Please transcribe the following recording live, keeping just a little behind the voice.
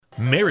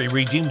Mary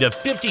redeemed a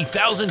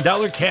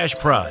 $50,000 cash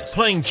prize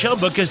playing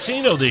Chumba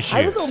Casino this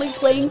year. I was only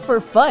playing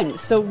for fun,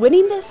 so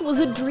winning this was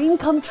a dream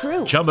come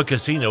true. Chumba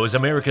Casino is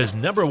America's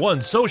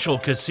 #1 social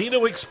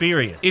casino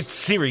experience. It's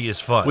serious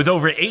fun. With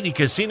over 80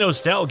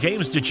 casino-style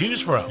games to choose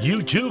from,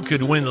 you too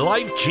could win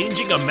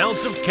life-changing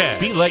amounts of cash.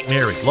 Be like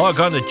Mary. Log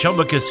on to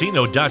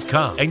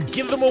ChumbaCasino.com and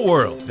give them a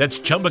whirl. That's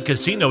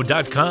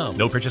ChumbaCasino.com.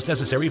 No purchase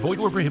necessary. Void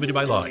where prohibited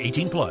by law.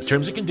 18 plus.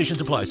 Terms and conditions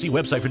apply. See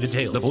website for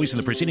details. The voice in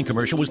the preceding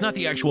commercial was not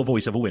the actual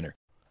voice of a winner.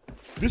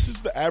 This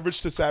is the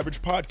Average to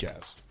Savage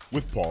podcast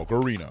with Paul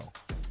Garino.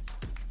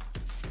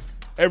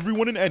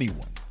 Everyone and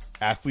anyone,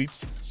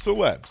 athletes,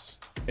 celebs,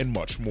 and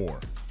much more.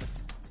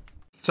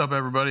 What's up,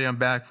 everybody? I'm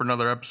back for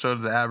another episode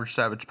of the Average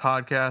Savage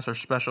podcast. Our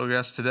special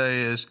guest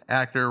today is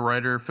actor,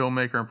 writer,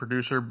 filmmaker, and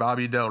producer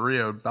Bobby Del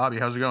Rio. Bobby,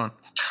 how's it going?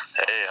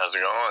 Hey, how's it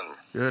going?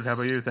 Good. How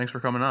about you? Thanks for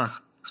coming on.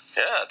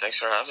 Yeah, thanks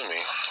for having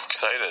me.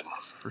 Excited.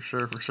 For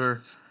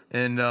sure.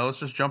 And let's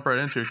just jump right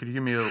into it. Could you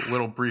give me a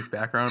little brief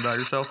background about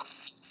yourself?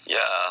 Yeah,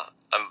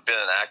 I've been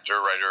an actor,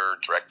 writer,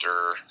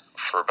 director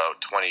for about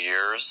 20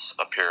 years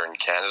up here in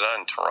Canada,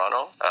 in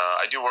Toronto.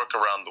 I do work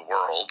around the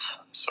world,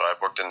 so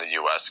I've worked in the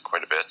U.S.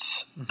 quite a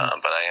bit,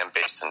 but I am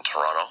based in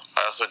Toronto.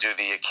 I also do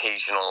the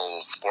occasional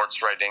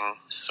sports writing,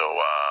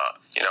 so,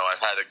 I've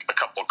had a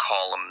couple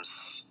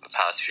columns the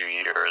past few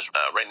years.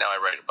 Right now I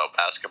write about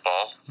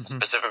basketball,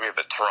 specifically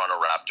the Toronto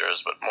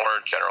Raptors, but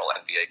more general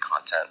NBA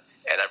content.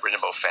 And I've written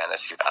about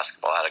fantasy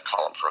basketball. I had a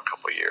column for a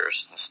couple of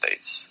years in the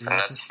States. And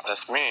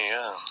that's me,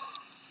 yeah.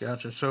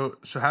 Gotcha. So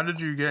how did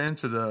you get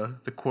into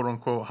the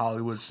quote-unquote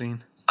Hollywood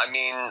scene? I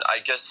mean, I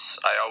guess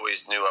I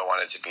always knew I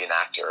wanted to be an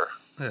actor.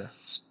 Yeah.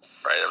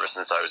 Right? Ever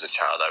since I was a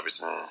child, I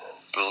was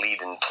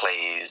leading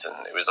plays,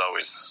 and it was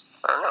always,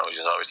 it was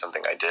just always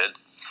something I did.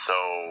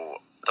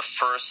 So the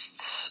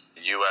first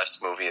U.S.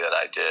 movie that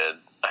I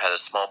did, I had a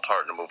small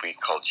part in a movie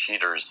called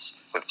Cheaters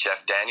with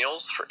Jeff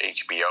Daniels for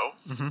HBO.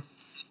 Mm-hmm.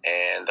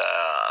 And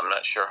I'm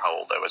not sure how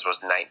old I was. I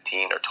was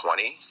 19 or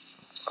 20.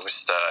 I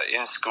was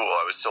in school.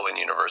 I was still in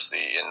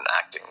university in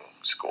acting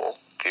school,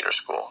 theater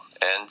school.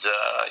 And,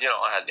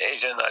 I had an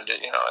agent. I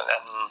did,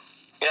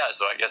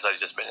 so I guess I've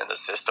just been in the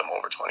system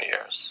over 20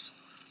 years.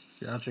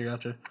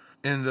 Gotcha.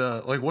 And,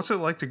 what's it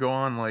like to go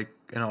on,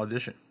 an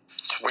audition?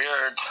 It's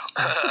weird.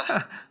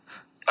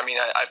 I mean,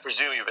 I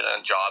presume you've been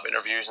on job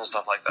interviews and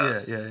stuff like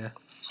that. Yeah.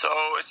 So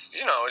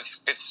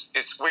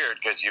it's weird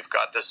because you've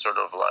got this sort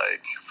of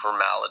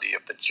formality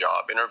of the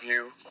job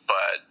interview,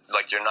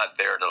 but you're not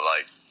there to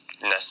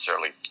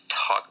necessarily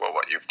talk about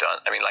what you've done.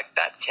 I mean,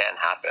 that can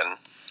happen.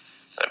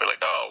 They'd be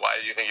like, "Oh, why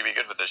do you think you'd be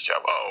good with this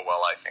job?" "Oh,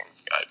 well, I think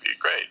I'd be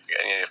great."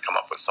 And you come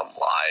up with some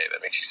lie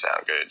that makes you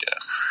sound good.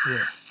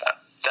 Yeah.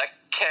 That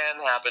can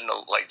happen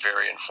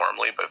very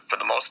informally, but for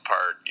the most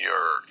part, you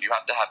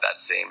have to have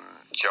that same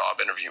job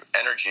interview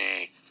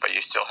energy, but you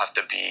still have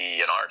to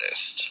be an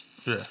artist.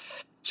 Yeah.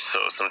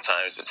 So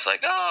sometimes it's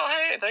 "Oh,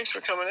 hey, thanks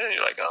for coming in."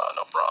 You're like, "Oh,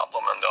 no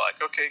problem." And they're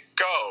like, "Okay,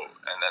 go."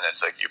 And then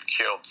it's you've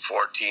killed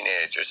 4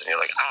 teenagers, and you're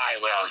like, "I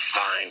will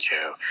find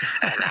you,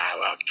 and I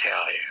will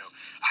kill you."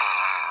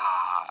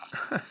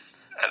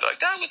 And they're like,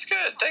 "That was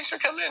good. Thanks for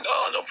coming in."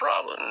 "Oh, no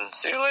problem.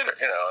 See you later."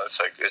 It's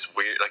it's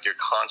weird. You're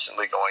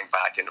constantly going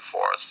back and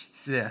forth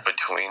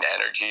between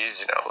energies.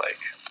 It's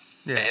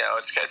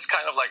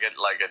kind of like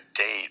a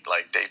date.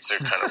 Dates are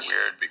kind of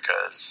weird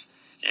because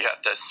you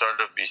have to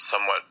sort of be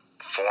somewhat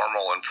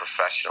formal and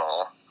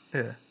professional.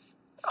 Yeah.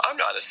 I'm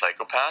not a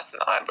psychopath,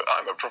 and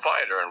I'm a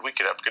provider, and we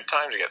could have a good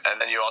time together. And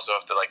then you also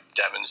have to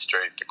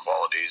demonstrate the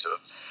qualities of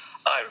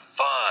I'm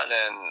fun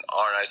and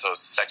aren't I so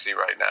sexy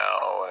right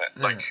now?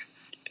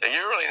 And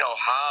you really know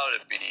how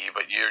to be,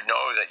 but you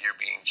know that you're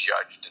being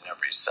judged in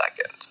every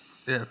second.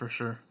 Yeah, for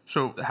sure.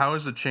 So how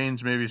has it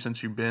changed maybe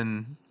since you've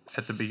been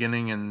at the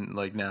beginning and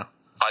now?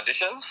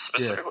 Auditions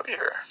specifically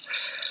here?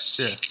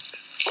 Yeah.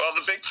 Well,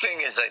 the big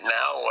thing is that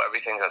now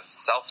everything is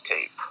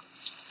self-tape.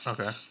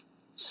 Okay.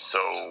 So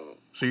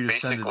you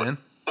just send it in?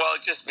 Well,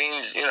 it just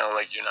means, you're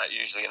not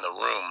usually in the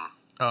room.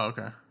 Oh,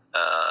 okay.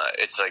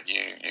 It's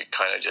you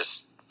kind of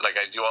just, I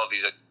do all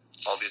these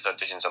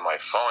auditions on my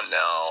phone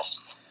now,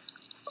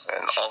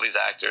 and all these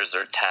actors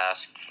are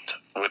tasked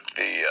with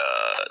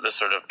the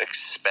sort of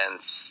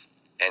expense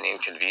and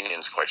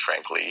inconvenience, quite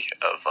frankly,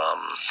 of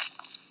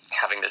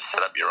having to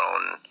set up your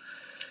own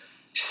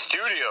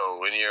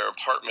studio in your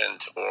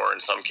apartment, or in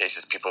some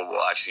cases people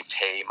will actually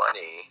pay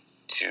money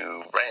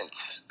to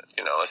rent,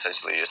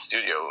 essentially a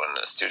studio and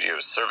a studio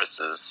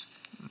services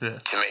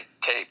to make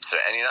tapes.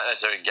 And you're not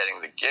necessarily getting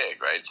the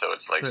gig, right? So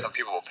it's some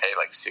people will pay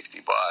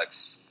 $60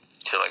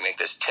 to make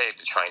this tape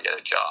to try and get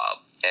a job,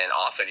 and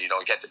often you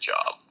don't get the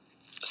job.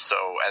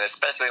 So, and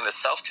especially in the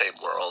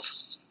self-tape world,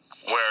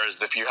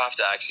 whereas if you have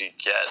to actually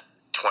get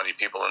 20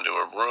 people into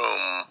a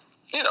room,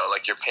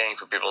 you're paying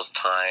for people's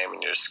time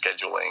and you're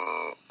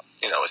scheduling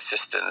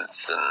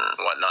assistants and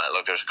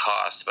whatnot. There's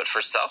costs, but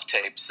for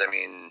self-tapes,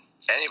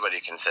 anybody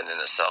can send in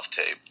a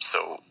self-tape.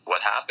 So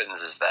what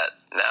happens is that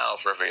now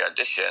for every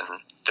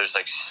audition, there's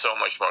so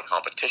much more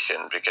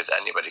competition because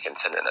anybody can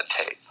send in a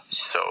tape.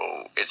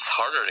 So it's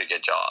harder to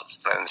get jobs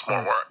and it's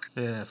more work.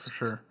 Yeah, for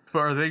sure. But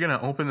are they going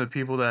to open the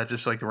people that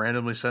just like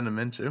randomly send them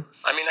in too?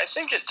 I mean, I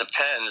think it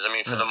depends. I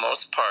mean, for the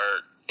most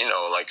part, you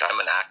know, like I'm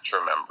an ACTRA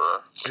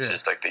member, which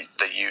is like the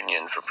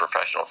union for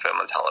professional film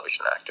and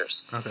television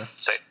actors. Okay.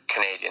 It's like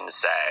Canadian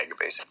SAG,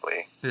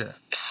 basically. Yeah.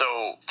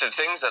 So the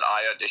things that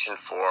I audition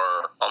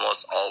for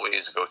almost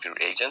always go through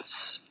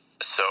agents.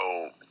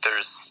 So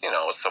there's, you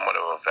know, somewhat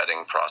of a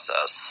vetting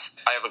process.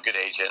 I have a good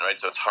agent, right?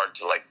 So it's hard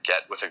to like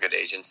get with a good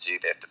agency.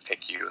 They have to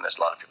pick you, and there's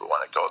a lot of people who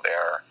want to go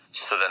there.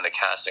 So then the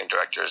casting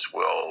directors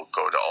will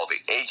go to all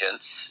the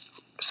agents.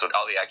 So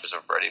all the actors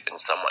have already been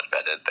somewhat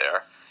vetted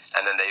there.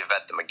 And then they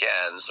vet them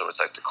again, so it's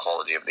like the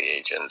quality of the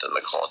agent and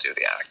the quality of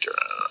the actor.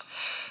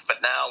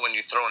 But now when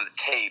you throw in the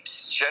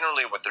tapes,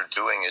 generally what they're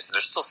doing is they're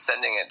still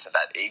sending it to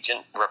that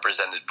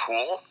agent-represented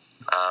pool,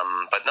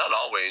 but not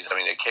always. I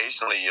mean,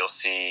 occasionally you'll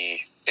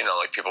see, you know,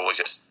 like people will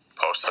just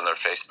post on their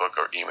Facebook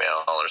or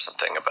email or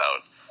something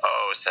about,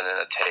 send in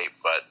a tape.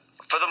 But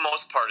for the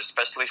most part,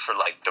 especially for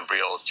like the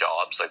real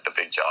jobs, like the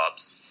big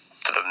jobs,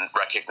 for the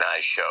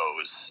recognized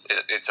shows,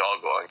 it's all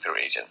going through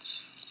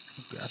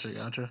agents.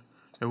 Gotcha.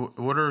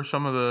 What are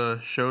some of the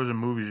shows and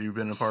movies you've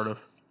been a part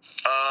of?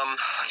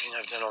 I mean,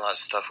 I've done a lot of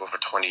stuff over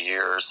 20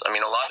 years. I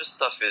mean, a lot of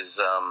stuff is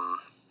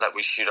that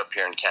we shoot up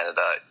here in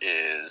Canada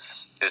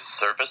is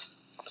service.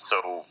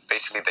 So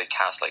basically, they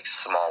cast like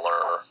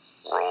smaller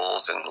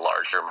roles in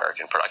larger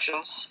American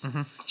productions.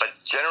 Mm-hmm. But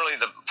generally,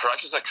 the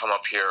productions that come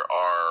up here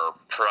are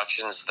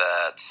productions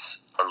that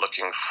are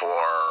looking for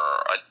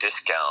a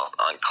discount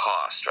on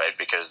cost, right?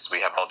 Because we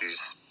have all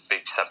these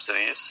big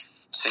subsidies.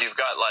 So you've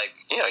got like,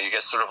 you know, you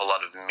get sort of a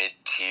lot of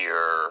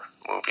mid-tier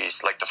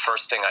movies. Like the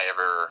first thing I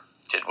ever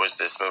did was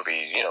this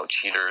movie, you know,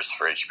 Cheaters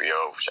for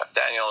HBO, Chef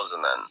Daniels.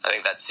 And then I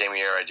think that same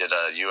year I did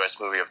a U.S.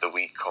 movie of the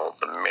week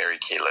called The Mary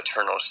Kay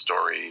Letourneau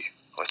Story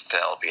with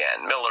Penelope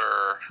Ann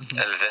Miller. Mm-hmm.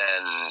 And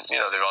then, you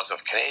know, they also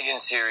have Canadian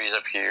series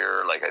up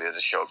here. Like I did a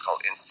show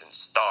called Instant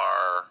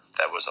Star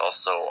that was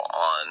also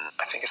on,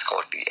 I think it's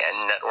called like the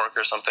N Network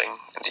or something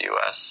in the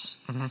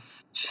U.S. Mm-hmm.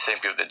 It's the same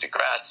people that did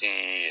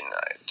Degrassi, and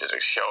I did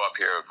a show up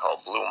here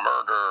called Blue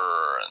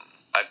Murder, and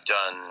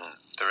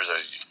there was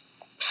a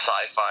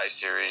sci-fi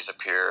series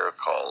up here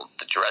called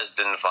The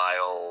Dresden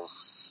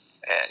Files,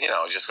 and, you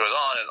know, it just goes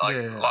on, and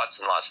like lots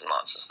and lots and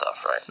lots of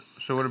stuff, right?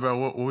 So what about,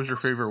 what was your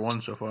favorite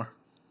one so far?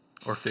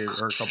 Or a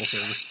couple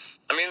favorites?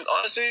 I mean,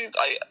 honestly,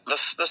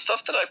 the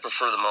stuff that I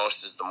prefer the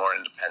most is the more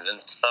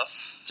independent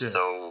stuff. Yeah.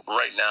 So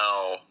right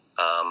now,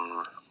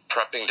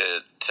 prepping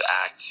to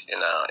act in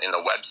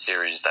a web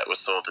series that was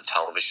sold to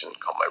television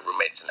called My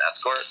Roommate's an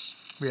Escort.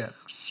 Yeah.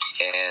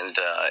 And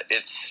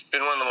it's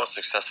been one of the most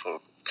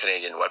successful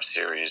Canadian web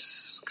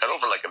series. Got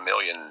over like 1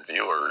 million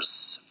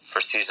viewers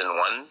for season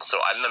 1. So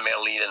I'm the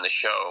male lead in the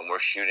show, and we're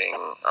shooting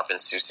up in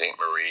Sault Ste.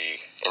 Marie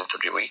in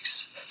 3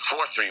 weeks.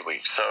 For 3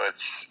 weeks, so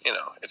it's, you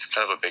know, it's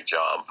kind of a big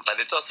job. But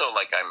it's also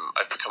like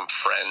I've become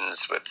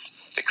friends with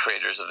the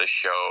creators of the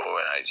show,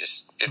 and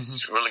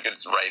it's really good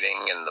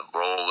writing, and the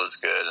role is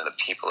good, and the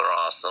people are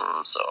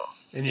awesome. So,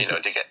 and you know,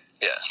 to get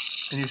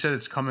And you said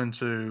it's coming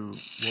to,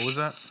 what was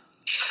that?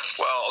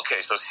 Well,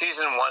 okay, so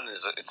season 1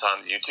 it's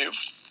on YouTube.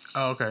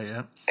 Oh, okay,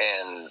 yeah.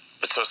 And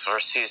so for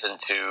season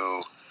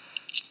 2,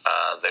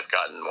 they've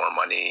gotten more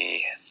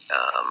money.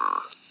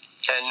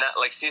 And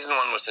like season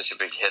 1 was such a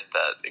big hit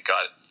that it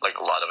got like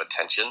a lot of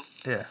attention.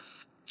 Yeah.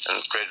 And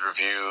great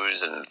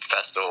reviews and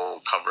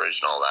festival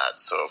coverage and all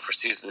that. So for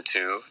season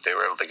 2, they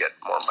were able to get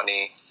more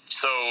money.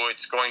 So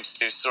it's going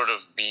to sort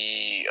of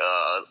be,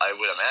 I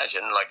would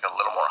imagine, like a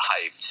little more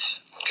hyped.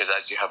 Because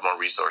as you have more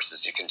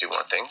resources, you can do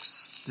more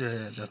things. Yeah,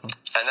 definitely.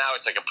 And now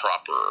it's like a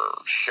proper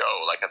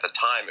show. Like at the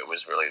time, it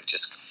was really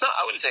just, no,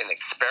 I wouldn't say an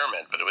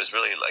experiment, but it was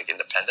really like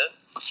independent.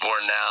 Or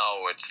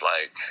now it's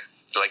like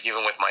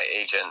even with my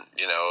agent,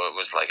 you know, it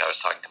was like I was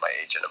talking to my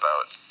agent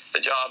about the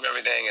job and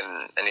everything,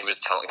 and he was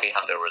telling me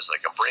how there was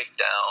like a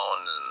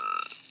breakdown,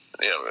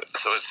 and, you know,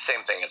 so it was the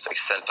same thing. It's like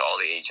sent to all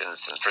the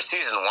agents, and for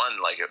season 1,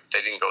 like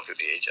they didn't go through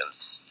the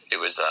agents. It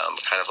was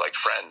kind of like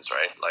friends,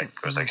 right? Like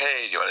it was like,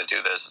 hey, do you want to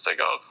do this? It's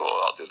like, oh, cool,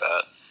 I'll do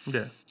that.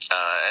 Yeah.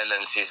 And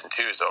then season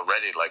 2 is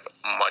already like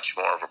much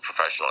more of a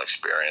professional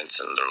experience,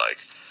 and they're like,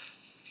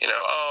 you know,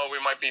 oh, we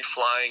might be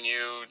flying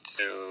you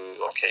to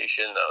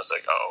location. And I was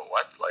like, oh,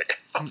 what?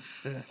 Like,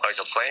 like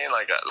a plane?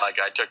 Like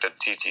I took the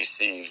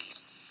TTC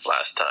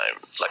last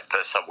time, like the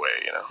subway,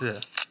 you know? Yeah.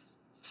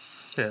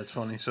 Yeah, it's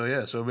funny.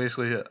 So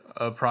basically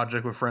a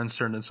project with friends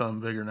turned into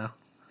something bigger now.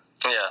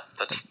 Yeah,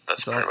 that's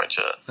pretty much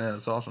it. Yeah,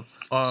 that's awesome.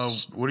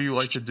 What do you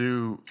like to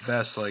do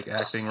best, like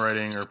acting,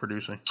 writing, or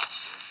producing?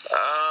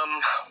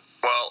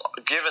 Well,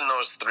 given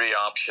those 3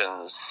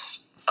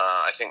 options,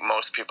 I think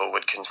most people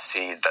would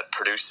concede that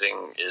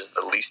producing is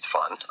the least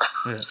fun.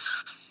 Yeah.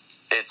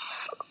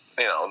 It's,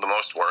 you know, the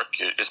most work.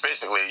 It's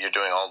basically you're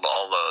doing all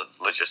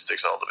the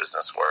logistics, all the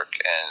business work,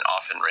 and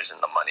often raising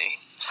the money,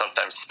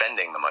 sometimes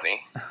spending the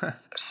money.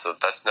 So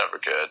that's never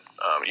good.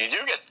 You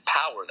do get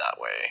power that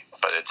way,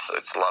 but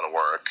it's a lot of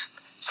work.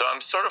 So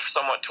I'm sort of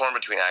somewhat torn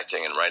between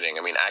acting and writing.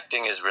 I mean,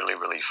 acting is really,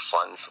 really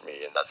fun for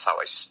me, and that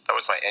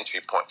was my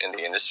entry point in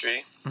the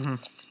industry. Mm-hmm.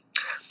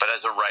 But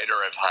as a writer,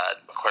 I've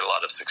had quite a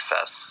lot of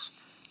success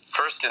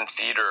first in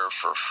theater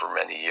for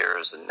many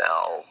years, and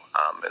now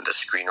in the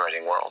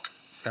screenwriting world.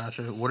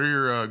 Gotcha. What are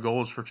your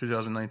goals for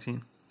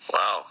 2019?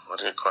 Wow, what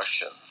a good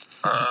question.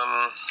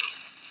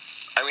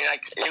 I mean,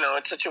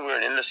 it's such a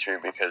weird industry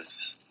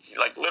because,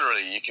 like,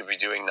 literally, you could be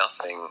doing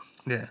nothing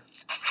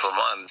for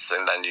months,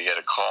 and then you get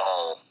a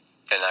call,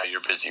 and now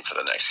you're busy for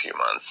the next few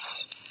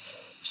months.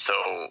 So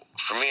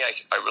for me,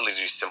 I really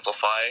do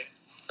simplify.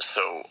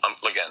 So I'm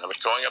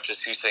going up to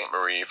Sault Ste.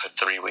 Marie for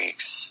 3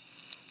 weeks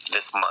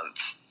this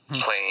month,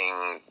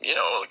 playing,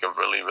 like a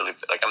really, really,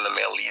 like, I'm the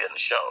male lead in the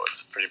show.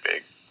 It's a pretty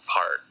big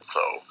part. So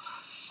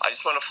I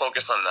just want to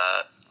focus on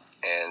that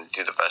and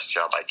do the best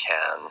job I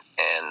can.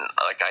 And,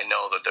 like, I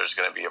know that there's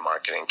going to be a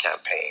marketing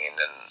campaign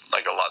and,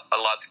 like, a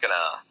lot's going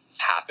to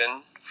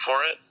happen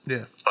for it.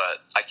 Yeah.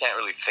 But I can't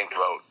really think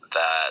about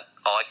that.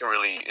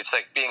 It's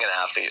like being an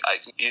athlete.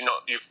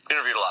 You've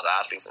interviewed a lot of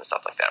athletes and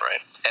stuff like that, right?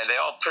 And they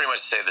all pretty much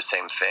say the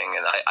same thing.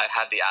 And I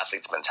had the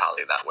athlete's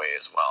mentality that way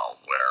as well,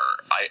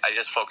 where I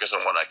just focus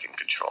on what I can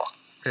control.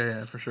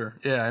 Yeah, for sure.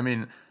 Yeah, I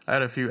mean, I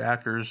had a few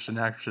actors and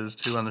actresses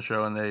too on the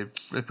show, and they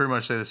pretty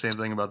much say the same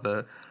thing about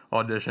the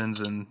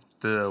auditions and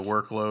the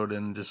workload,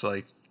 and just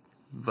like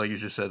you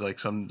just said, like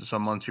some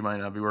months you might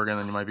not be working,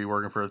 and you might be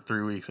working for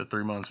 3 weeks or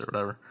 3 months or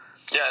whatever.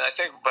 Yeah, and I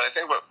think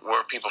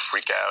where people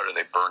freak out or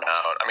they burn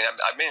out. I mean,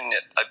 I've been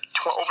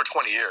over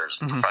 20 years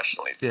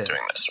professionally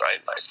doing this, right?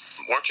 Like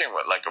working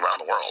with, like, around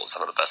the world,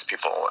 some of the best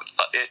people.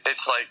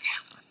 It's like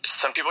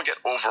some people get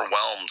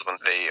overwhelmed when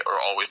they are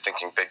always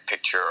thinking big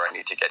picture. I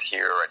need to get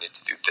here. I need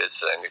to do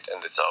this, and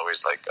it's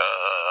always like,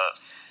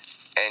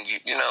 and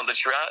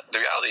the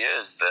reality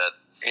is that,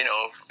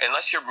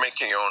 unless you're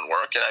making your own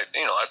work, and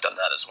I've done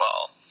that as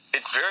well.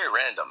 It's very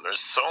random.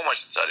 There's so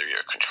much that's out of your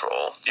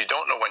control. You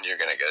don't know when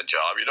you're going to get a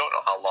job. You don't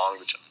know how long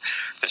the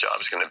job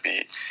is going to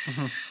be.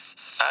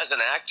 As an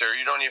actor,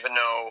 you don't even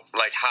know,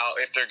 like,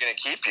 if they're going to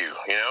keep you.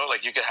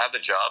 Like, you could have the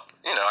job.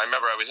 I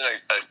remember I was in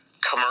a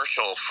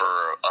commercial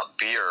for a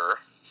beer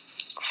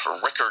for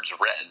Rickard's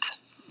Red.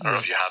 I don't know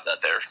if you have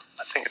that there.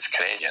 I think it's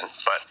Canadian,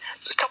 but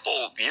a couple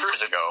years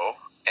ago,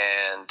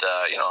 and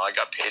I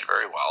got paid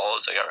very well. I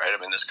was like, all right,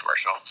 I'm in this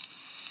commercial.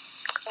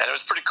 And it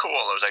was pretty cool.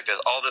 It was like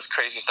all this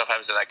crazy stuff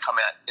happens, and I come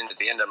into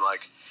the end. I'm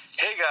like,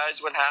 "Hey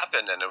guys, what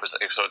happened?" And it's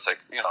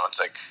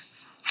like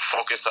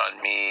focus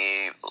on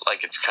me.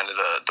 Like, it's kind of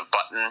the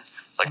button,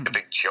 like the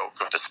big joke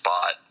of the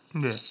spot.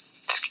 Yeah,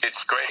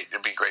 it's great.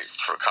 It'd be great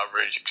for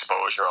coverage,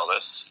 exposure, all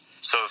this.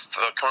 So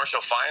the commercial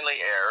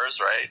finally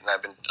airs, right? And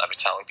I've been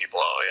telling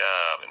people, "Oh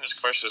yeah, I'm in this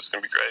commercial. It's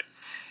gonna be great."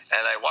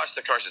 And I watched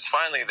the commercial. It's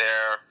finally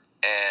there,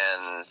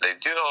 and they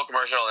do the whole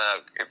commercial,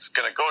 and it's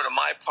gonna go to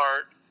my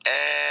part.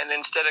 And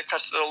instead it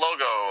cuts to the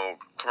logo,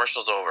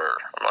 commercial's over.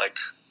 I'm like,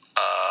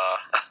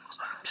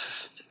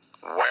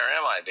 where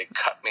am I? They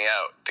cut me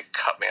out. They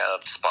cut me out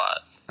of the spot.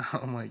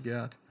 Oh my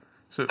God.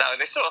 So now,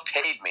 they still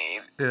paid me.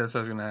 Yeah, that's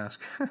what I was going to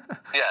ask.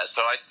 Yeah,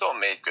 so I still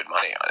made good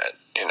money on it,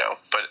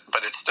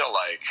 but it's still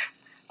like,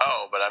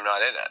 oh, but I'm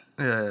not in it.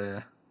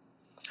 Yeah.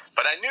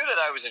 But I knew that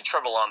I was in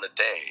trouble on the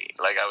day.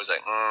 Like, I was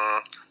like,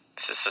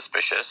 this is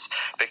suspicious,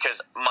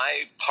 because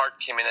my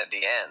part came in at the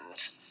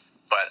end.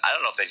 But I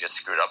don't know if they just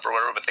screwed up or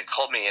whatever, but they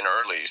called me in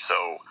early.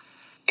 So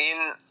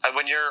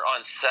when you're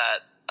on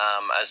set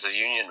as a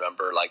union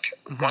member, like,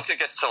 once it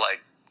gets to,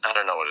 like, I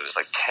don't know what it is,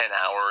 like 10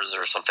 hours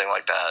or something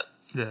like that,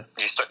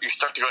 you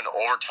start to go into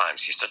overtime,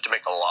 so you start to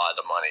make a lot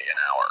of money an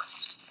hour.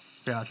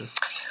 Gotcha.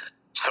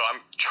 So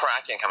I'm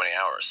tracking how many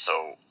hours.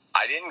 So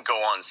I didn't go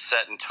on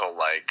set until,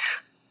 like,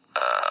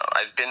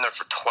 I'd been there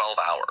for 12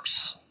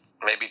 hours,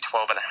 maybe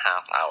 12 and a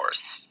half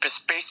hours,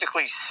 just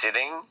basically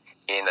sitting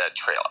in a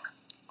trailer.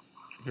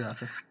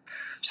 Gotcha.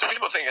 So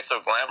people think it's so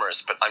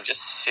glamorous, but I'm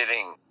just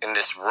sitting in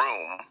this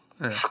room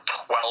for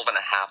 12 and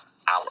a half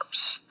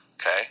hours.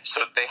 Okay?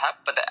 So they have,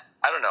 but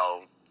I don't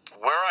know,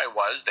 where I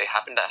was, they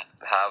happened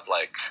to have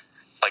like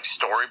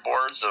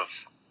storyboards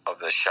of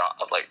the shot,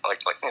 of like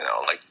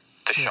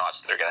the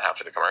shots that they're going to have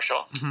for the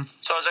commercial.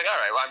 So I was like,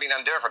 all right, well, I mean,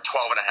 I'm there for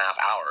 12 and a half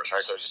hours,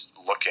 right? So I was just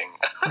looking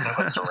at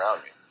what's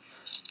around me.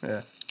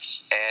 Yeah.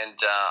 And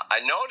I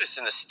noticed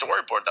in the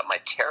storyboard that my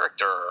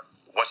character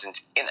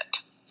wasn't in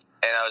it.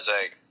 And I was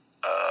like,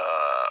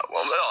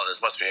 well, no,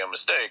 this must be a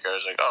mistake. I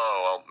was like,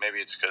 oh, well, maybe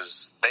it's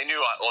because they knew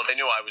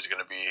I was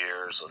going to be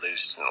here, so they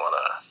just didn't want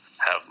to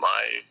have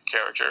my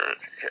character,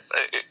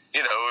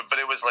 but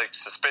it was, like,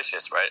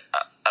 suspicious, right?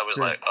 I was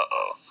like,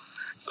 uh-oh.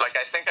 Like,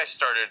 I think I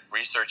started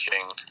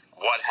researching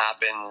what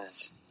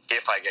happens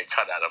if I get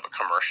cut out of a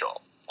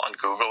commercial on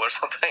Google or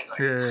something. Like,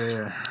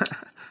 yeah.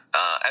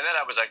 And then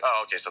I was like,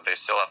 oh, okay, so they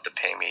still have to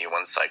pay me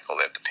one cycle.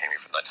 They have to pay me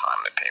from the time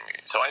they pay me.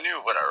 So I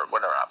knew whatever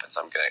happens,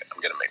 I'm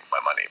gonna make my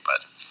money.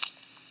 But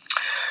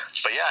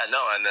yeah,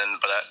 no. And then,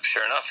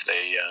 sure enough,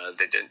 they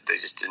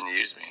just didn't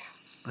use me.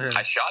 Yeah.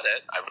 I shot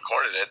it. I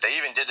recorded it. They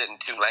even did it in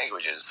 2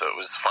 languages, so it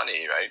was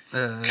funny, right?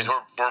 Because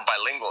we're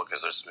bilingual,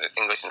 because there's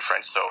English and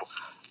French. So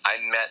I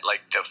met,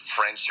 like, the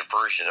French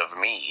version of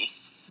me.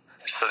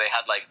 So they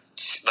had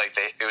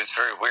it was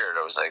very weird.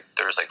 It was like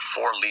there was like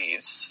 4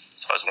 leads,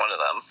 so I was one of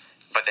them.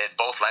 But they had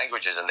both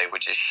languages, and they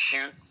would just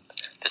shoot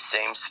the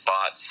same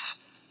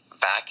spots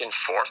back and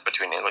forth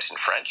between English and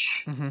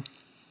French.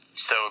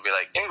 So it would be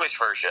like, English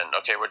version,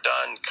 okay, we're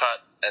done,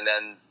 cut. And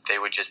then they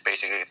would just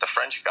basically get the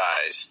French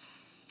guys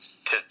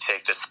to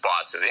take the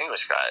spots of the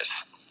English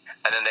guys.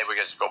 And then they would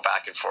just go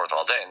back and forth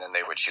all day. And then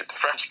they would shoot the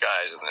French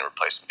guys and then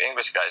replace them with the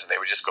English guys. And they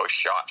would just go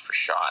shot for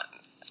shot,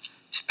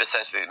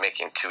 essentially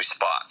making 2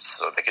 spots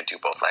so they could do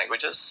both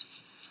languages.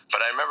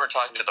 But I remember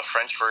talking to the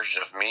French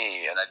version of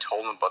me, and I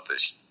told him about the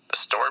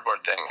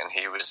storyboard thing, and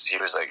he was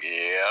like,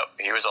 yep.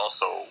 He was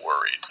also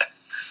worried.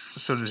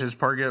 So did his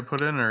part get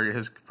put in, or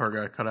his part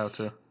got cut out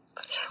too?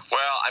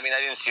 Well, I mean, I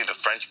didn't see the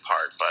French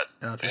part, but,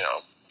 Gotcha.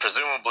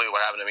 presumably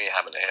what happened to me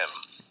happened to him.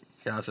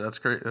 Gotcha. That's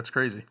great. That's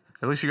crazy.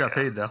 At least you got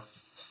paid, though.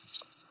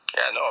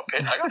 Yeah, no,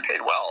 I got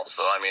paid well.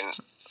 So, I mean,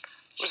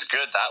 it was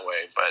good that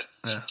way, but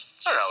I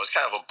don't know, it was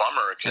kind of a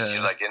bummer because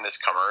you're like in this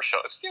commercial.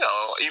 It's,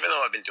 even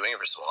though I've been doing it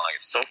for so long,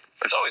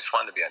 it's always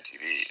fun to be on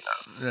TV,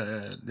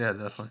 Yeah,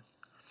 definitely.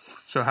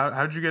 So how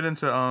did you get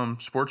into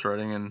sports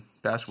writing and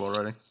basketball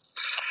writing?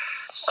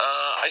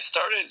 I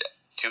started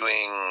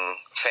doing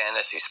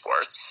fantasy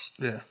sports.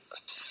 Yeah.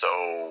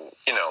 So,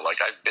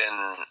 I've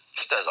been,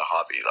 just as a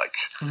hobby,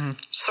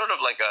 sort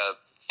of like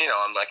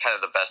I'm like kind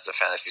of the best at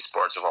fantasy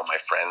sports of all my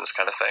friends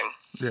kind of thing.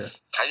 Yeah.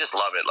 I just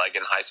love it. Like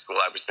in high school,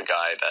 I was the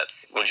guy that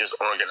would just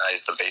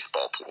organize the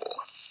baseball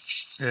pool.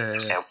 Yeah.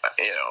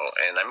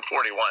 And I'm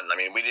 41. I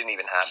mean, we didn't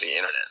even have the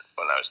internet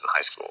when I was in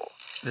high school.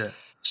 Yeah.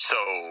 So,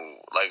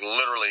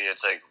 literally,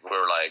 it's like we're,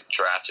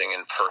 drafting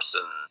in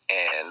person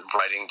and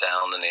writing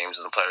down the names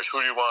of the players.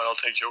 Who do you want? I'll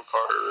take Joe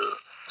Carter.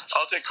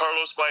 I'll take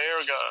Carlos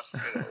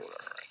Baerga.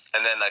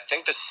 And then I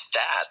think the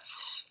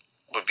stats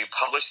would be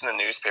published in the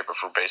newspaper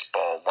for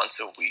baseball once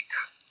a week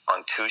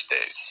on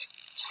Tuesdays.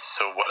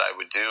 So what I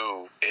would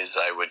do is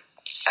I would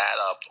add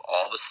up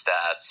all the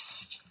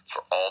stats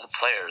for all the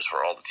players,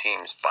 for all the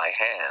teams by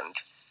hand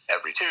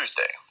every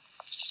Tuesday.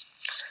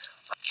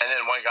 And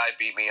then one guy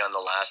beat me on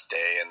the last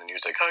day, and then he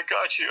was like, I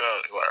got you.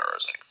 Whatever. I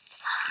was like,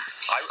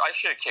 I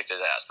should have kicked his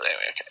ass, but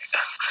anyway, okay.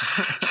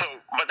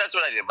 But that's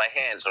what I did, by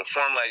hand. So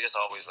formally, I just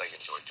always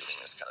enjoyed doing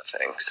this kind of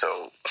thing.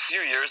 So a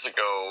few years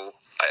ago,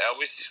 I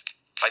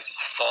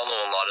just follow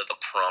a lot of the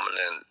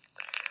prominent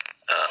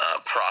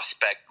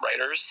prospect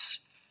writers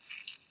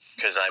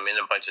because I'm in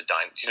a bunch of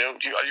Dynasty.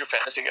 Are you a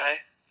fantasy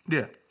guy?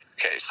 Yeah.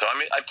 Okay, so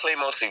I play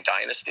mostly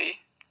Dynasty.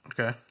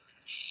 Okay.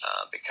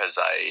 Because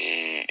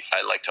I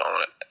like to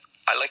own it.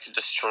 I like to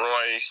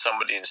destroy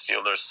somebody and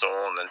steal their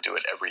soul and then do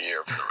it every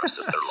year for the rest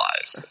of their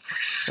lives.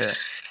 Yeah.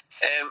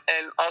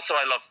 And also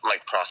I love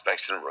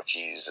prospects and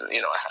rookies. And,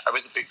 I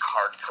was a big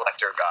card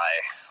collector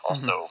guy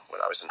also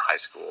when I was in high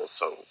school.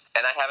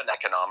 And I have an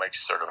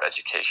economics sort of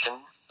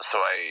education. So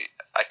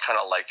I kind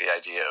of like the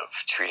idea of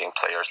treating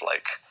players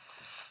like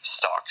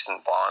stocks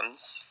and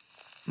bonds.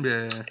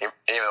 Yeah.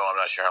 Even though I'm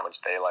not sure how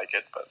much they like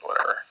it, but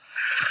whatever.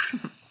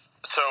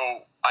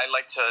 So I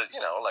like to,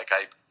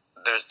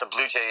 there's the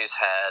Blue Jays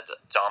had a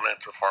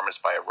dominant performance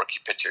by a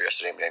rookie pitcher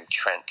yesterday named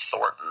Trent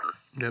Thornton.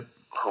 Yep.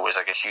 Who was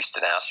like a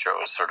Houston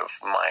Astros sort of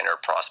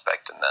minor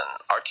prospect, and then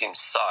our team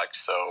sucked,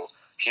 so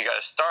he got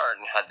a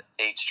start and had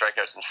 8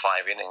 strikeouts in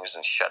 5 innings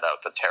and shut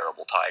out the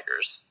terrible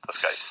Tigers.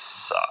 Those guys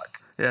suck.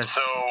 Yeah.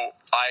 So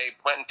I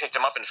went and picked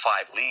him up in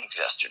 5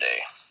 leagues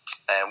yesterday,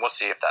 and we'll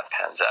see if that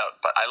pans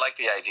out. But I like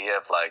the idea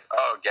of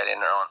get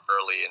in on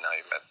early, and now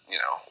you've got,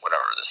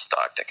 whatever, this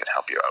stock that can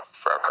help you out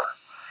forever.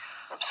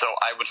 So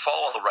I would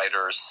follow the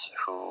writers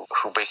who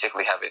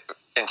basically have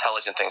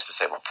intelligent things to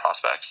say about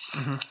prospects.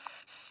 Mm-hmm.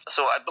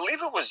 So I believe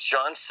it was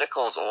John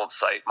Sickles' old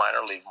site,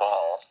 Minor League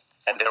Ball,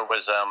 and there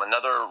was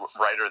another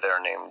writer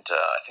there named,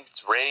 I think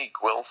it's Ray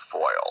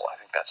Guilfoyle. I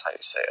think that's how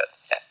you say it.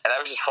 And I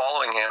was just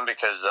following him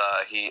because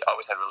he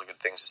always had really good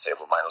things to say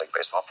about minor league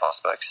baseball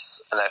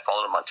prospects. And I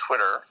followed him on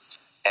Twitter.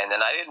 And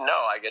then I didn't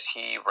know, I guess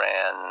he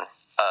ran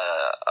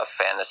a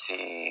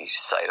fantasy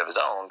site of his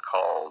own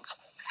called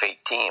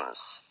Fate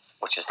Teams,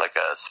 which is like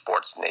a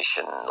Sports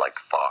Nation,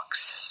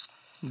 Fox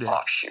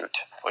offshoot,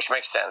 which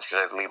makes sense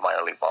because I believe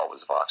minor league ball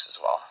was Fox as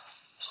well.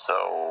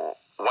 So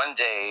one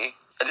day,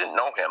 I didn't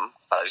know him,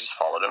 but I just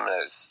followed him,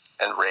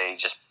 and Ray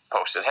just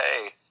posted,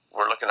 hey,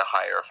 we're looking to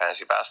hire a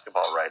fantasy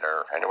basketball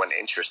writer, anyone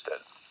interested?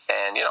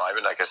 And, I've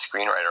been a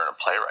screenwriter and a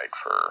playwright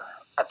for,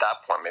 at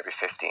that point, maybe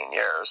 15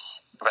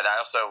 years. But I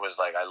also was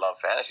I love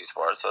fantasy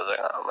sports, so I was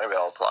like, oh, maybe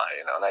I'll apply,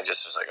 and I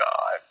just was like,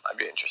 oh, I'd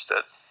be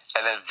interested.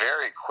 And then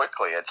very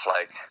quickly, it's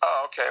like,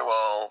 oh, okay,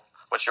 well,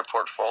 what's your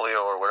portfolio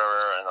or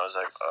whatever? And I was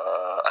like,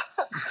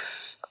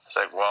 it's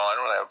like, well, I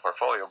don't really have a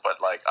portfolio, but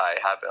I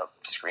have a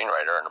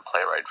screenwriter and a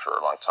playwright for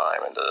a long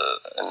time. And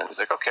then he's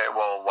like, okay,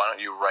 well, why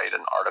don't you write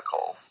an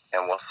article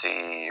and we'll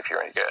see if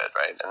you're any good,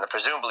 right? And then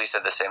presumably he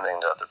said the same thing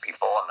to other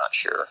people. I'm not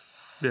sure.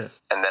 Yeah.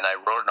 And then I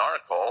wrote an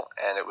article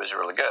and it was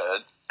really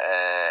good.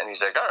 And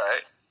he's like, all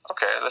right,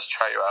 okay, let's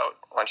try you out.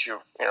 Once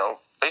you,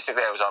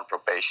 basically I was on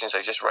probation, so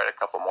I just write a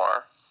couple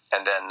more.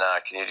 And then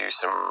can you do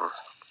some,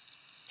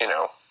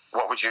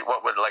 what would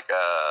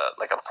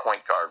a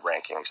point guard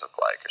rankings look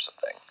like or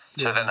something?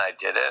 Yeah. So then I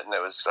did it, and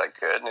it was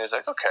good. And he was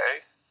like,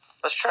 okay,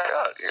 let's try it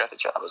out. You got the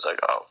job. I was like,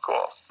 oh,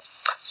 cool.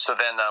 So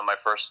then my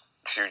first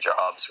few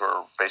jobs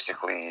were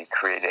basically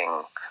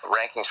creating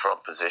rankings for all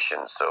the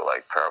positions. So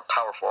like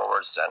power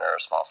forward, center,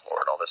 small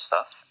forward, all this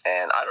stuff.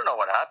 And I don't know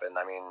what happened.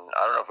 I mean,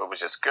 I don't know if it was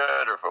just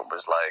good or if it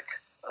was like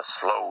a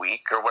slow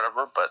week or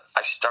whatever, but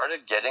I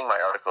started getting my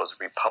articles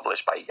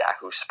republished by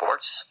Yahoo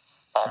Sports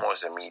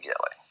almost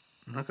immediately.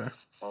 Okay.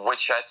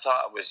 Which I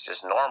thought was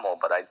just normal,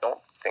 but I don't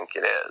think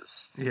it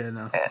is. Yeah,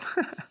 no.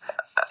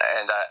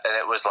 And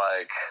it was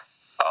like,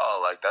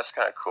 oh, like, that's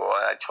kind of cool.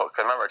 And I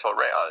remember I told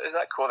Ray, oh, isn't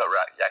that cool that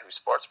Yahoo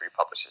Sports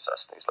republishes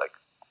us? And he's like,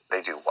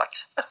 they do what?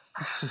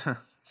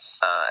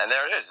 And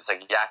there it is. It's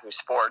like Yahoo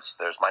Sports.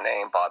 There's my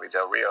name, Bobby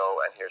Del Rio,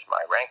 and here's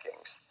my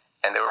rankings.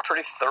 And they were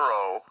pretty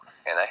thorough,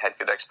 and I had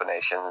good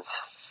explanations.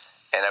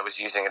 And I was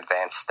using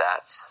advanced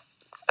stats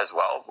as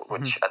well,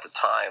 which at the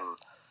time,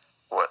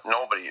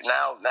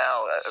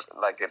 now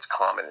like it's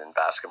common in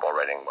basketball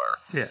writing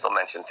where they'll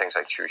mention things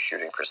like true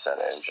shooting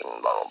percentage and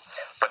blah, blah, blah.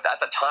 But at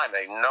the time,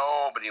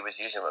 nobody was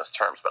using those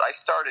terms. But I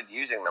started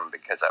using them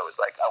because I was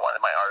like, I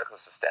wanted my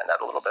articles to stand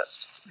out a little bit.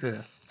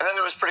 Yeah. And then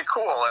it was pretty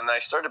cool, and I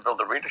started to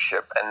build a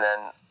readership. And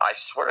then I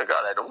swear to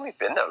God, I'd only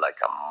been there like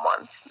a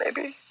month,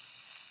 maybe.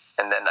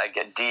 And then I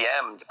get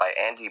DM'd by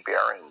Andy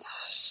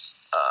Behrens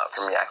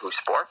from Yahoo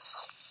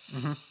Sports,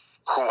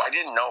 who I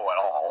didn't know at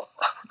all,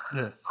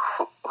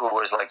 who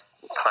was like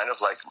kind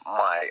of like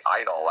my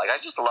idol. Like I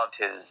just loved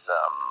his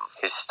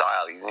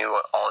style. He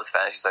knew all his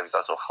fantasy stuff. He was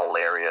also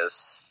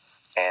hilarious,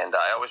 and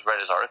I always read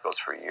his articles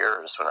for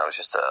years when I was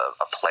just a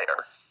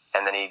player.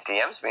 And then he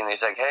DMs me and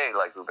he's like, "Hey,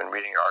 like we've been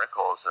reading your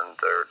articles and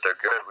they're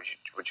good.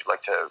 Would you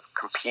like to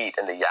compete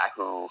in the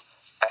Yahoo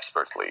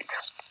Experts League?"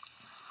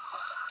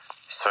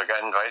 So I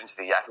got invited to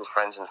the Yahoo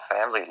Friends and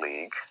Family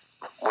League,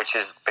 which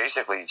is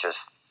basically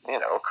just,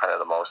 kind of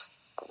the most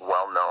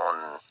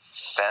well-known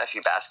fantasy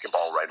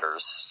basketball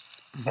writers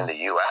in the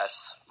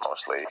U.S.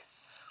 mostly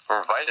were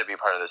invited to be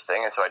part of this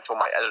thing. And so I told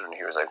my editor, and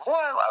he was like, "Well,"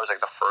 I was like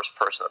the first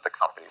person at the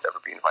company to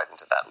ever be invited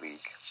into that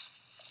league.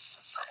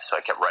 So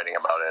I kept writing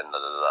about it, and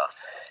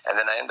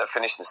then I ended up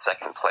finishing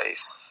second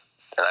place,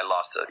 and I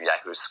lost to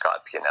Yahoo's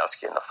Scott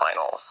Pianowski in the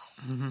finals.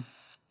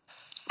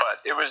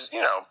 But it was,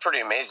 pretty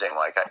amazing.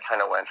 Like, I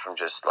kind of went from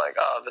just like,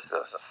 oh, this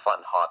is a fun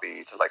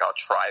hobby to like, I'll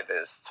try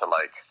this to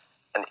like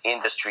an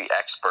industry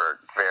expert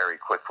very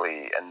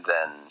quickly, and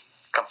then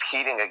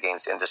competing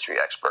against industry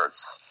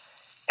experts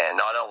and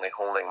not only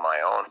holding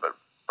my own, but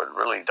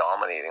really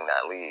dominating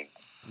that league.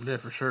 Yeah,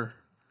 for sure.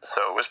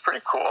 So it was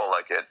pretty cool.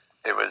 Like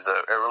it was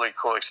a really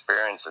cool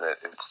experience, and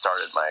it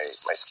started my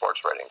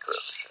sports writing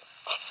career for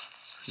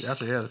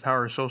sure. Yeah, the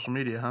power of social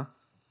media, huh?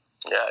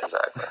 Yeah,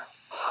 exactly.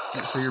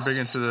 So you're big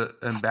into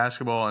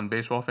basketball and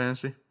baseball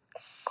fantasy?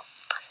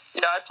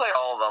 Yeah, I play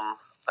all of them.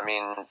 I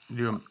mean,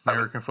 You do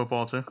American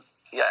football too?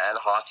 Yeah, and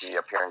hockey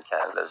up here in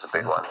Canada is a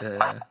big one.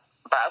 Yeah.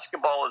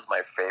 Basketball is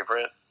my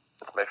favorite.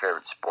 It's my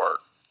favorite sport.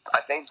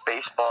 I think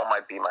baseball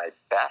might be my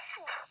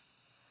best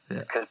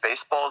because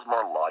baseball is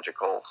more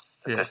logical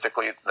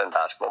statistically than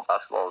basketball.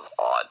 Basketball is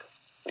odd.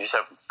 You just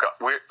have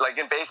like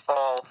in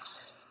baseball,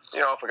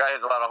 if a guy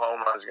hits a lot of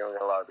home runs, you're going to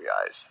get a lot of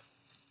guys.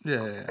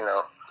 Yeah. And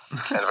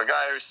if a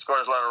guy who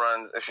scores a lot of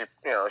runs, if he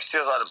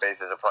steals a lot of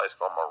bases, he'll probably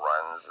score more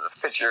runs. If a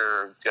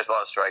pitcher gets a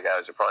lot of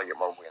strikeouts, he'll probably get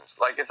more wins.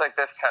 Like it's like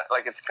this kind of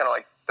like it's kind of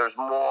like there's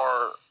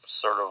more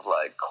sort of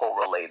like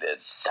correlated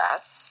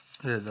stats.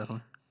 Yeah,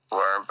 definitely.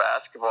 Where in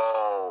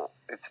basketball,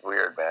 it's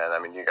weird, man. I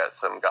mean, you got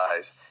some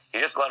guys. He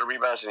gets a lot of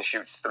rebounds and he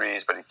shoots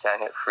threes, but he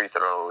can't hit free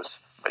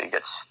throws. But he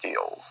gets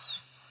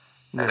steals.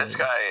 And this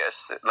guy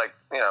is like,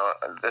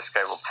 this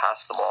guy will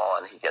pass the ball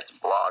and he gets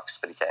blocks,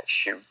 but he can't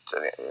shoot.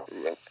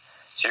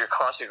 So you're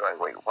constantly going,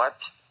 wait,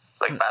 what?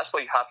 Like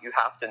basketball, you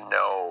have to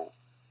know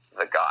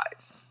the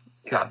guys.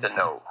 You have to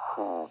know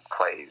who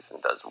plays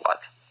and does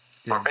what.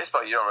 For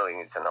baseball, you don't really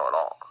need to know at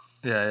all.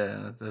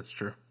 Yeah, that's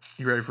true.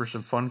 You ready for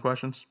some fun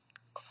questions?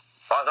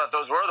 Oh, I thought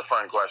those were the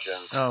fun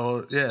questions. Oh,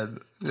 well, yeah,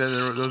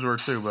 those were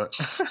too, but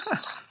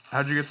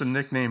how'd you get the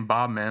nickname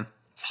Bob Man?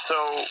 So,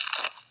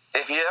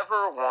 if you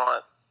ever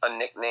want a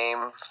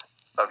nickname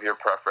of your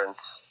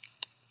preference,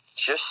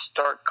 just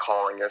start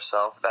calling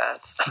yourself that.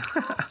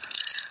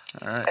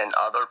 All right. And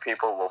other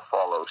people will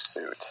follow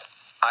suit.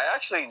 I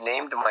actually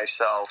named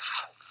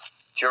myself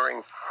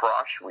during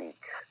Frosh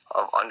Week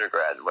of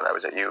undergrad when I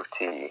was at U of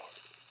T,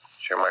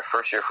 during my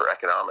first year for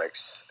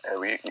economics.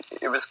 And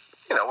it was,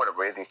 whatever,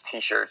 we had these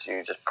t-shirts,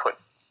 you just put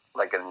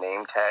like a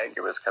name tag.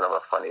 It was kind of a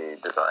funny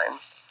design.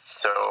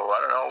 So I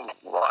don't know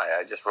why,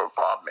 I just wrote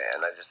Bob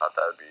Man. I just thought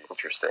that would be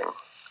interesting.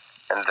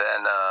 And then,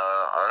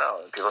 I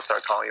don't know, people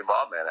started calling you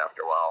Bob Man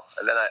after a while.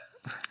 And then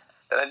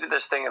I did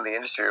this thing in the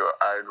industry where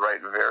I would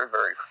write very,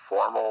 very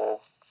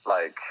formal,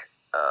 like,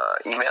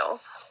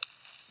 emails,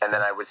 and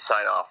then I would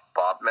sign off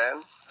Bob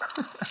Man,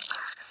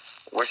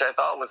 which I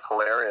thought was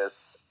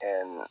hilarious,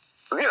 and,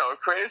 it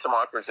created some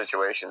awkward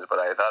situations, but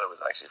I thought it was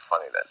actually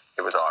funny that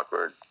it was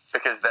awkward,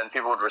 because then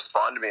people would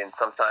respond to me, and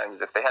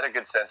sometimes, if they had a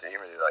good sense of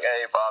humor, they'd be like,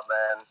 hey, Bob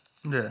Man.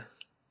 Yeah.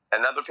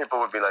 And other people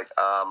would be like,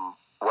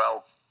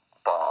 well,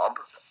 Bob.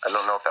 I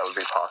don't know if that would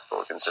be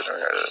possible, considering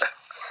it.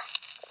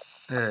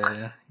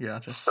 Yeah,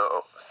 gotcha.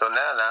 So now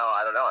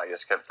I don't know. I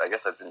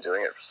guess I've been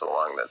doing it for so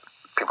long that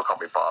people call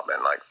me Bob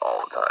Man like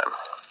all the time.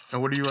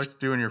 And what do you like to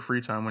do in your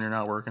free time when you're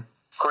not working?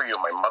 Who are you,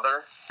 my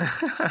mother?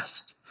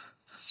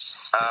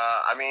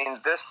 I mean,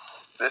 this,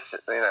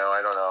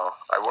 I don't know.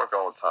 I work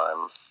all the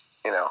time,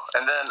 and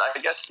then I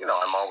guess,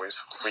 I'm always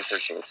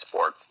researching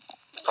sports,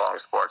 following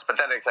sports. But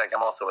then it's like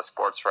I'm also a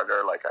sports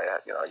writer. Like I'm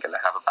going to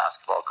have a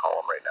basketball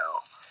column right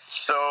now.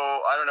 So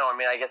I don't know. I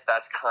mean, I guess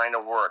that's kind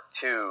of work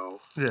too.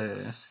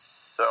 Yeah.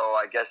 So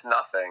I guess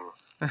nothing.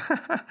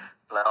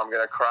 Now I'm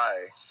going to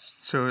cry.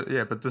 So,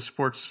 yeah, but the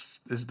sports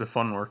is the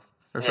fun work.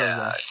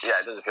 Yeah,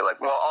 it doesn't feel like...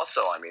 Well,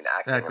 also, I mean,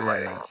 acting and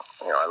writing,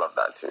 I love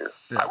that too.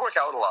 Yeah. I work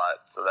out a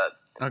lot, so that...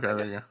 Okay,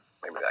 there you go.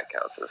 Maybe that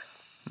counts as...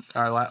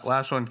 All right,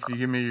 last one. Can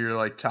you give me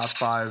your, top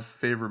 5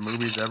 favorite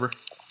movies ever?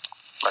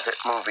 My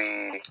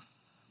favorite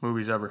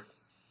movies ever.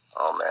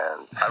 Oh,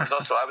 man. I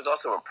was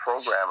also a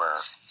programmer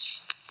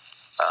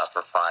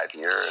for 5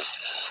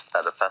 years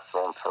at a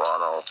festival in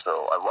Toronto,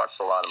 so I watched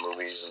a lot of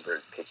movies and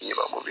very picky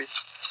about movies.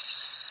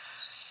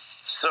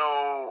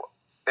 So...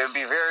 it would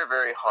be very,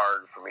 very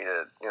hard for me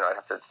to, I'd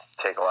have to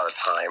take a lot of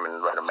time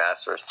and write a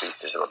master's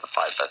thesis about the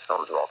 5 best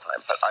films of all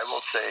time. But I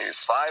will say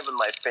 5 of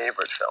my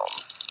favorite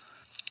films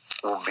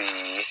will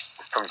be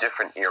from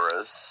different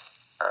eras,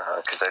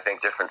 because I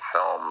think different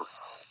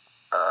films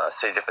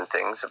say different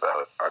things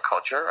about our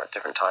culture at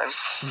different times.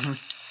 Mm-hmm.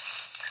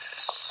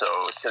 So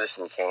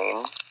Citizen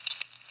Kane,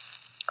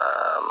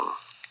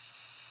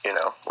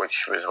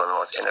 which was one of the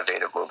most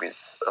innovative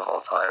movies of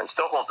all time and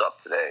still holds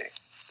up today.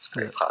 It's a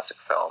great classic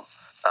film.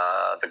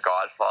 The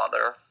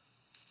Godfather.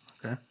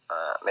 Okay.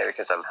 Maybe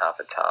because I'm half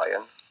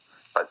Italian,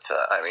 but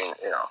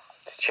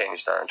it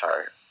changed our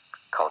entire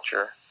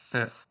culture.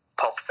 Yeah.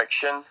 Pulp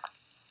Fiction.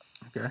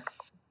 Okay.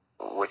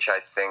 Which I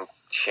think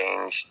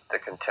changed the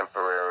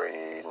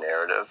contemporary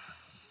narrative.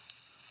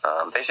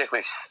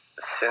 Basically,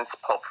 since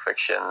Pulp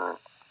Fiction,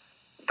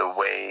 the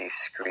way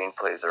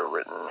screenplays are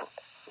written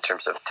in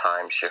terms of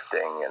time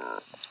shifting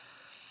and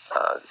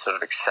sort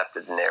of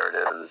accepted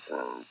narratives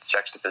and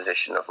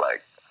juxtaposition of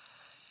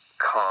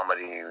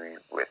comedy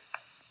with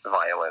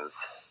violence,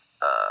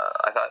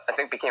 I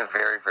think became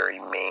very, very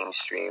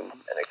mainstream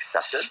and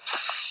accepted.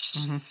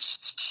 Mm-hmm.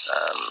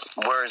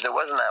 Whereas it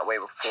wasn't that way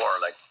before.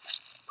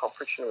 Pulp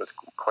Fiction was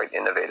quite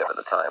innovative at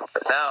the time,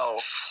 but now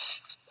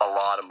a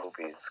lot of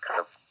movies kind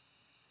of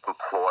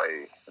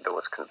employ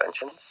those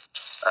conventions.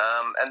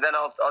 And then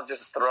I'll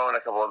just throw in a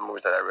couple of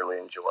movies that I really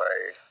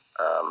enjoy.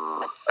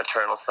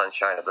 Eternal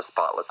Sunshine of the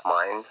Spotless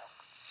Mind,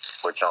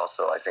 which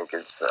also I think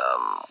is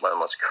one of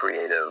the most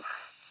creative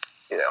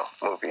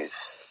movies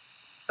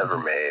ever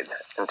made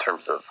in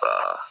terms of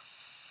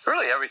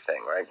really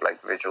everything, right?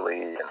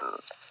 Visually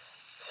and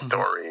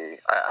story.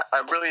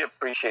 I really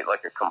appreciate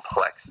a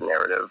complex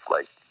narrative,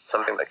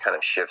 something that kind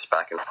of shifts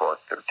back and forth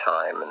through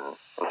time and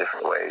in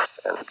different ways.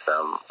 And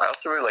I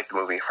also really like the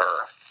movie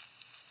Her.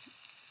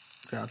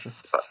 Gotcha.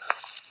 But,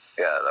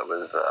 yeah, that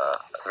was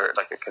very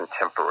a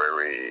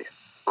contemporary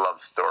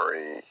love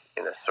story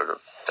in a sort of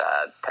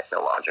sad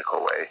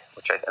technological way,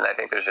 I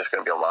think there's just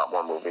going to be a lot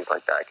more movies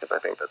like that because I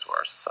think that's where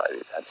our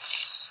society's headed.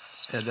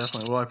 Yeah,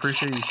 definitely. Well, I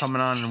appreciate you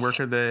coming on, and where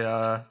could they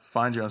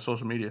find you on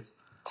social media?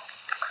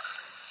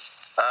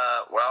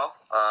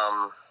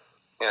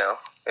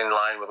 In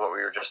line with what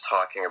we were just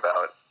talking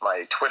about,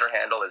 my Twitter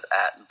handle is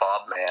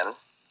 @BobMan.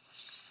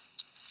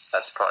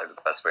 That's probably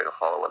the best way to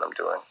follow what I'm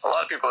doing. A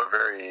lot of people are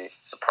very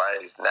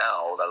surprised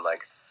now that I'm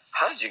like,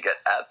 how did you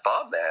get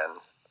 @BobMan?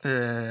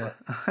 Yeah.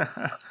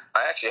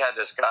 I actually had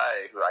this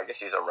guy who I guess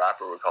he's a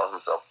rapper who calls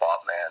himself Bob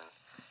Man,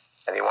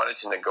 and he wanted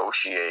to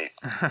negotiate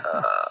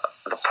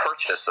the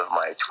purchase of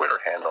my Twitter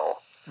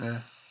handle. Yeah.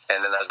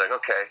 And then I was like,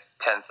 okay,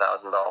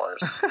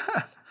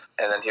 $10,000.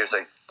 And then he was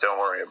like, don't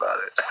worry about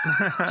it.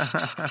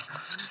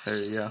 There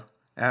you go.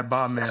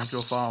 @BobMan,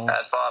 go follow him.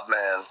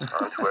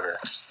 @BobMan on Twitter.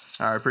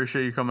 All right,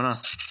 appreciate you coming on.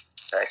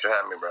 Thanks for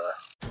having me, brother.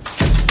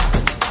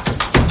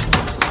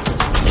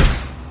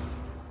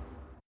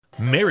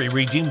 Mary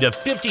redeemed a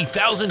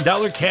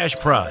 $50,000 cash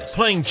prize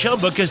playing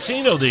Chumba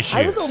Casino this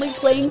year. I was only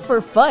playing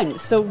for fun,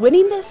 so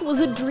winning this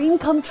was a dream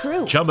come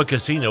true. Chumba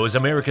Casino is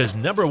America's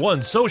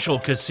 #1 social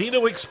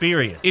casino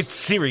experience. It's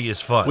serious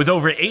fun. With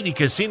over 80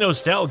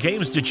 casino-style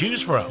games to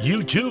choose from,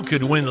 you too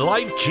could win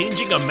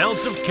life-changing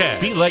amounts of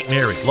cash. Be like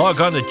Mary.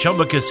 Log on to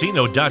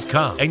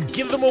ChumbaCasino.com and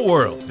give them a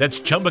whirl. That's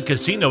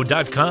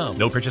ChumbaCasino.com.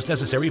 No purchase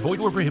necessary. Void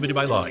where prohibited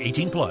by law.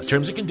 18+.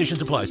 Terms and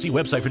conditions apply. See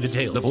website for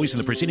details. The voice in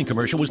the preceding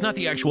commercial was not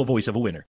the actual voice of a winner.